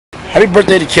Happy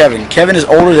birthday to Kevin. Kevin is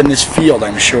older than this field,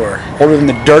 I'm sure. Older than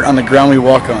the dirt on the ground we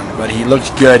walk on. But he looks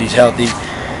good, he's healthy,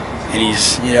 and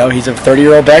he's a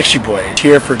 30-year-old Backstreet Boy.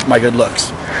 Cheer for my good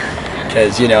looks.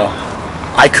 Because,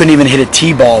 I couldn't even hit a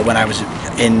T-ball when I was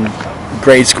in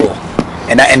grade school.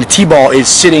 And the T-ball is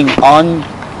sitting on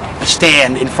a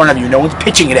stand in front of you. No one's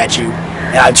pitching it at you,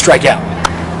 and I'd strike out.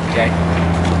 Okay?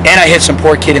 And I hit some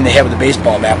poor kid in the head with a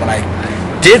baseball bat. When I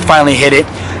did finally hit it,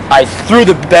 I threw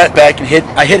the bat back and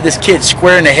I hit this kid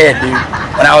square in the head, dude,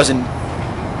 when I was in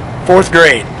 4th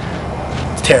grade.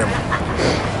 It's terrible.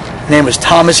 His name was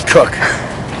Thomas Cook.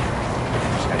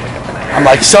 I'm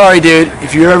like, sorry, dude.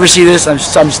 If you ever see this,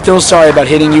 I'm still sorry about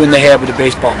hitting you in the head with a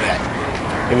baseball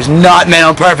bat. It was not meant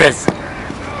on purpose.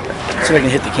 Let's see if I can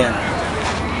hit the camera.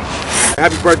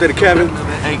 Happy birthday to Kevin.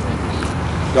 Hey.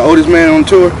 The oldest man on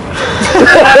tour.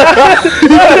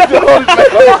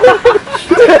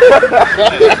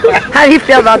 How do you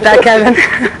feel about that, Kevin?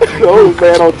 The oldest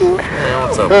man on tour. Hey,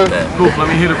 what's up with that? Cool, let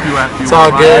me hit a few after you. It's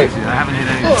all good. I haven't hit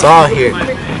any. It's all here.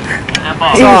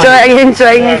 Are you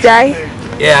enjoying your day?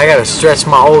 Yeah, I gotta stretch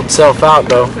my old self out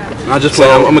though. I'm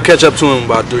gonna catch up to him in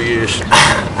about 3 years.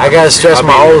 I gotta stretch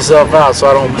my old self out so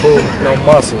I don't pull no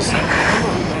muscles.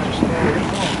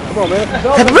 Come on, man.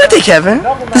 Happy birthday, Kevin.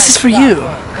 This is for you.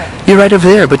 You're right over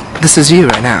there, but this is you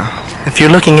right now. If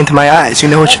you're looking into my eyes, you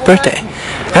know it's your birthday.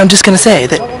 And I'm just gonna say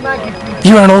that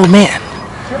you are an old man.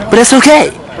 But it's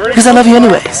okay, because I love you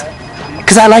anyways.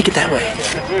 Because I like it that way.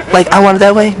 Like, I want it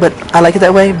that way, but I like it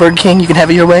that way. Burger King, you can have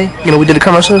it your way. We did a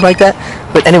commercial like that.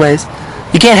 But anyways,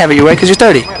 you can't have it your way because you're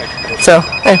 30. So,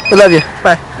 hey, we love you.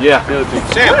 Bye. Yeah.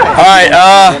 Alright,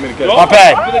 my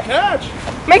pad.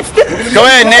 Go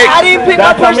ahead, Nick. I didn't pick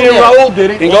my person yet. Raul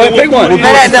did it. Go ahead and pick one.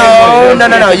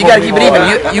 No. You gotta keep it even.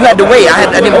 You had to wait.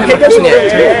 I didn't pick my person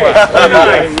yet.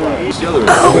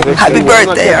 Oh, happy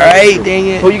birthday, alright? Dang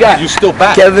it. Who you got? You still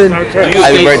back. Kevin.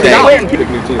 Happy birthday.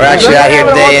 We're actually out here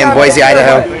today in Boise,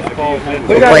 Idaho.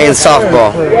 We're playing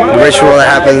softball. The ritual that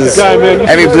happens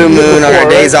every blue moon on our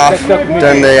days off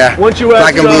during the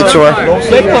Black and Blue Tour.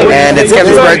 And it's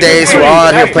Kevin's birthday, so we're all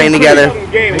out here playing together.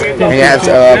 And we have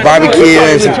barbecue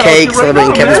and some cake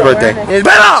celebrating Kevin's birthday. It's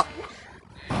better!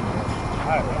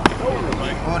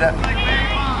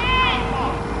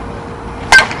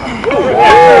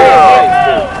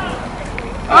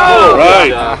 All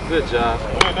right. Good job.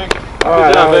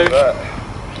 Good job, baby.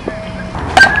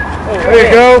 There you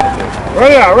go.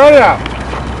 Run it out, run it out.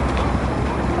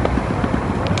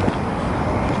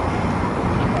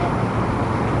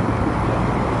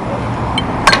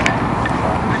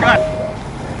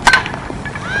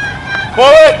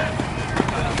 Pull it.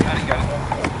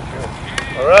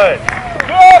 All right.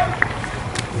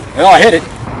 Well, I hit it.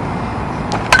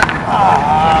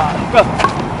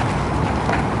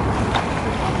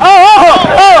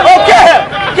 Okay!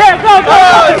 Yeah, go!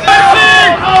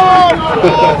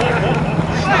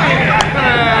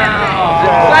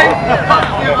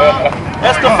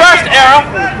 That's the first arrow.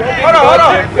 Hold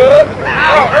on.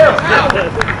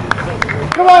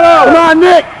 Come on,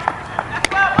 Nick.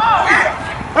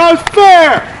 That was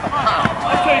fair.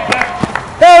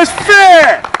 That was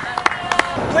fair.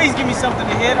 Please give me something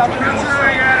to hit.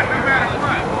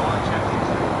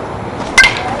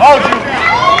 Oh, you.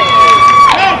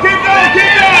 Keep going.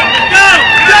 Go.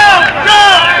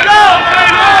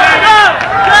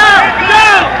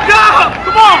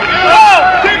 Come on. Go.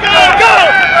 Keep going.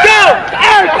 Go.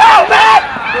 Aaron, go, man.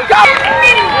 Go.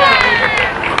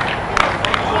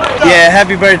 Yeah,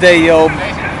 happy birthday, you old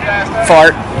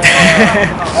fart.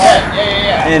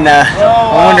 And I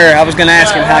I was gonna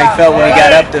ask him how he felt when he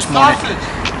got up this morning,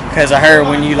 because I heard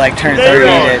when you turn 30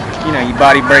 that your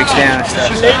body breaks down and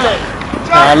stuff. So,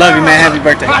 I love you, man. Happy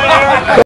birthday.